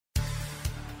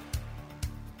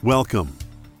Welcome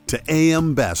to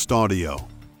AM Best Audio.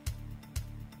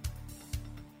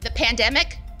 The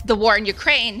pandemic, the war in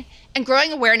Ukraine, and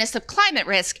growing awareness of climate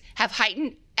risk have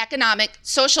heightened economic,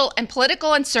 social, and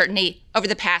political uncertainty over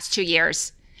the past 2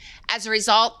 years. As a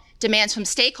result, demands from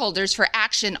stakeholders for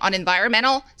action on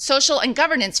environmental, social, and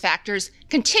governance factors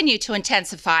continue to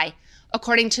intensify,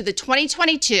 according to the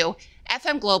 2022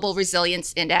 FM Global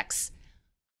Resilience Index.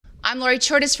 I'm Lori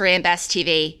Chortis for AM Best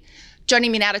TV.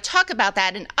 Joining me now to talk about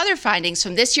that and other findings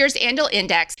from this year's annual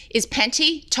index is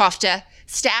Pentti Tofta,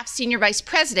 Staff Senior Vice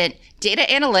President, Data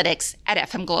Analytics at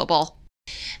FM Global.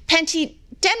 Pentti,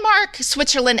 Denmark,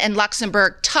 Switzerland, and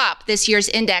Luxembourg top this year's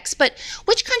index, but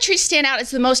which countries stand out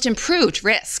as the most improved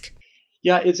risk?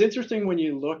 Yeah, it's interesting when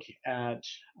you look at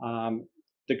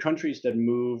the countries that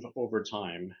move over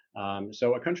time.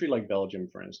 So a country like Belgium,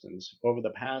 for instance, over the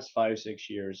past 5-6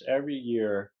 years, every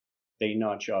year they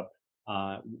notch up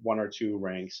one or two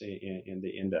ranks in the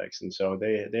index. And so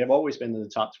they have always been in the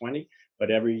top 20,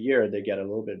 but every year they get a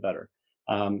little bit better.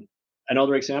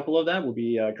 Another example of that will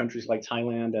be countries like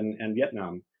Thailand and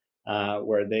Vietnam,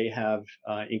 where they have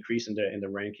increased in the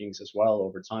rankings as well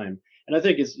over time. And I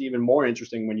think it's even more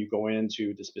interesting when you go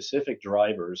into the specific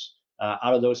drivers.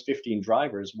 Out of those 15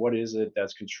 drivers, what is it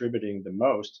that's contributing the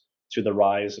most to the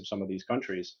rise of some of these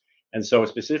countries? And so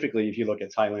specifically, if you look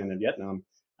at Thailand and Vietnam,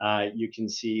 you can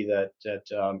see that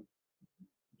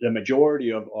the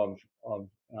majority of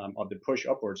the push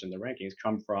upwards in the rankings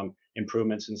come from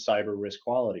improvements in cyber risk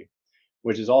quality,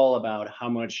 which is all about how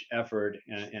much effort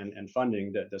and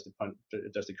funding that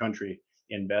does the country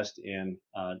invest in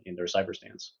their cyber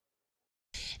stance.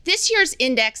 This year's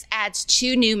index adds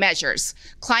two new measures,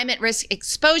 climate risk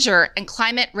exposure and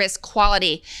climate risk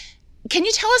quality. Can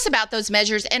you tell us about those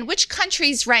measures and which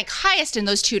countries rank highest in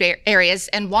those two areas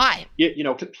and why?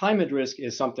 Climate risk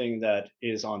is something that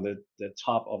is on the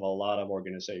top of a lot of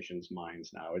organizations'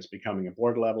 minds now. It's becoming a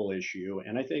board level issue.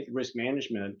 And I think risk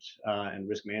management and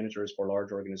risk managers for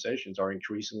large organizations are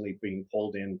increasingly being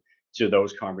pulled in to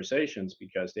those conversations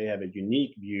because they have a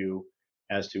unique view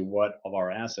as to what of our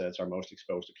assets are most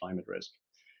exposed to climate risk.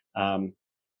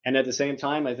 And at the same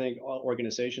time, I think all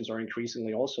organizations are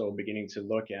increasingly also beginning to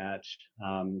look at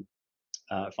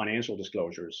financial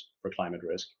disclosures for climate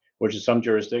risk, which in some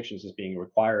jurisdictions is being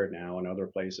required now, and other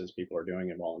places people are doing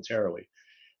it voluntarily.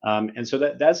 And so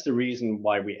that's the reason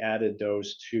why we added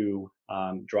those two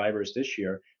drivers this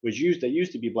year, they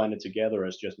used to be blended together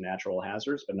as just natural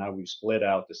hazards, but now we've split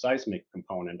out the seismic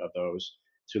component of those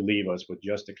to leave us with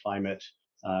just the climate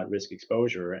risk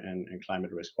exposure and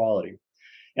climate risk quality.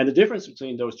 And the difference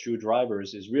between those two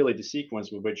drivers is really the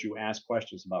sequence with which you ask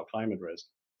questions about climate risk.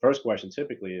 First question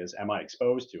typically is, am I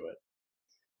exposed to it?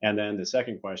 And then the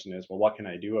second question is, well, what can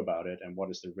I do about it? And what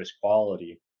is the risk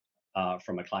quality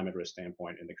from a climate risk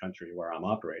standpoint in the country where I'm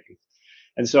operating?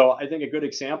 And so I think a good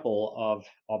example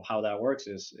of how that works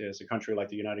is a country like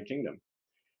the United Kingdom,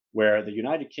 where the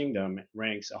United Kingdom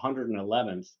ranks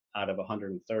 111th out of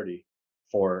 130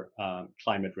 for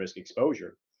climate risk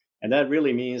exposure. And that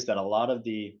really means that a lot of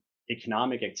the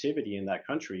economic activity in that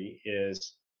country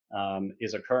is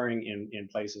occurring in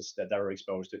places that are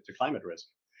exposed to climate risk.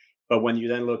 But when you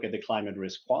then look at the climate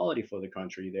risk quality for the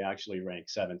country, they actually rank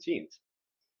 17th,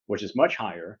 which is much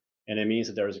higher. And it means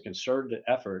that there is a concerted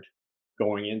effort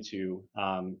going into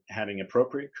having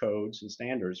appropriate codes and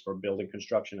standards for building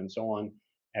construction and so on,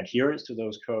 adherence to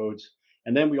those codes.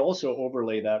 And then we also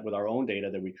overlay that with our own data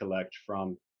that we collect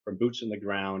from boots on the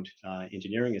ground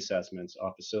engineering assessments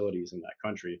of facilities in that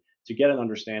country to get an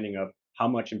understanding of how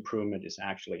much improvement is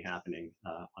actually happening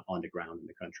on the ground in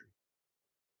the country.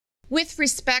 With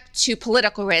respect to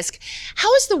political risk,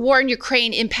 how is the war in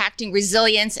Ukraine impacting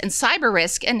resilience and cyber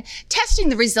risk and testing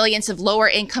the resilience of lower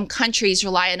income countries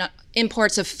relying on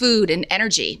imports of food and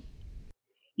energy?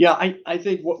 Yeah, I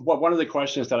think one of the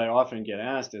questions that I often get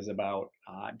asked is about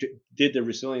did the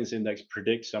resilience index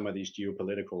predict some of these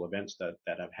geopolitical events that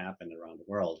have happened around the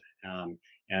world?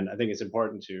 And I think it's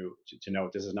important to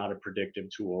note this is not a predictive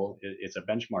tool; it's a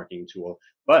benchmarking tool.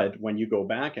 But when you go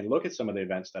back and look at some of the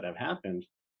events that have happened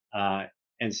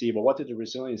and see, well, what did the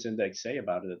resilience index say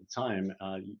about it at the time?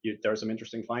 There are some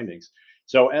interesting findings.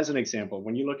 So, as an example,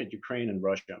 when you look at Ukraine and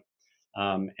Russia,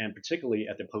 and particularly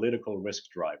at the political risk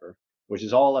driver, which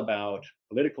is all about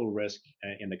political risk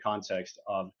in the context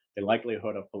of the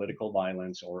likelihood of political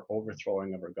violence or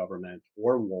overthrowing of a government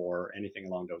or war, anything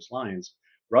along those lines.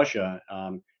 Russia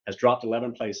has dropped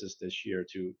 11 places this year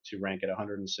to rank at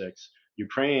 106.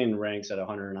 Ukraine ranks at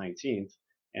 119th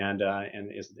and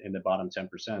is in the bottom 10%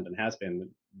 and has been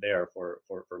there for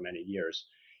many years.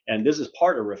 And this is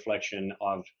part of reflection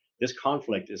of this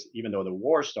conflict is, even though the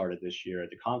war started this year,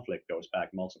 the conflict goes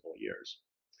back multiple years.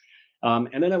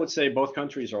 And then I would say both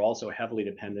countries are also heavily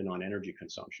dependent on energy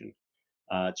consumption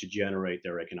to generate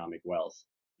their economic wealth.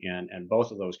 And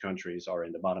both of those countries are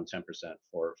in the bottom 10%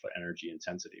 for energy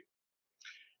intensity.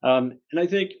 And I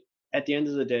think at the end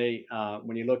of the day,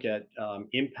 when you look at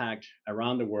impact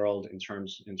around the world in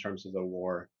terms of the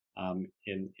war,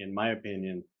 in my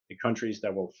opinion, the countries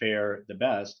that will fare the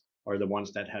best are the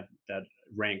ones that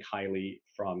rank highly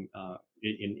from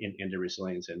in the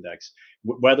resilience index,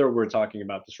 whether we're talking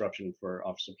about disruption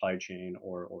of supply chain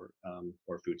or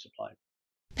food supply.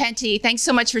 Pentti, thanks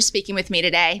so much for speaking with me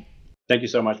today. Thank you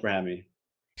so much for having me.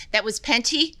 That was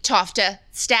Pentti Tofta,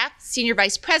 Staff Senior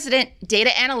Vice President,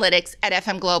 Data Analytics at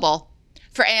FM Global.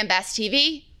 For AM Best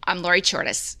TV, I'm Lori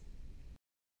Chortis.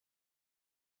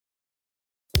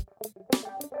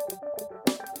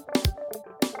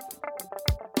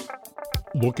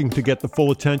 Looking to get the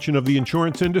full attention of the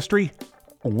insurance industry?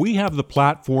 We have the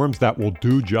platforms that will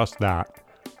do just that.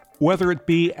 Whether it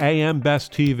be AM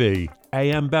Best TV,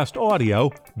 AM Best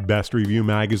Audio, Best Review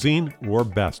Magazine, or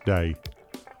Best Day.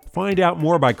 Find out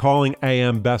more by calling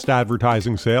AM Best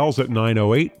Advertising Sales at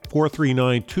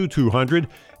 908-439-2200,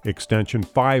 extension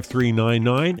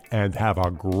 5399, and have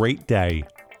a great day.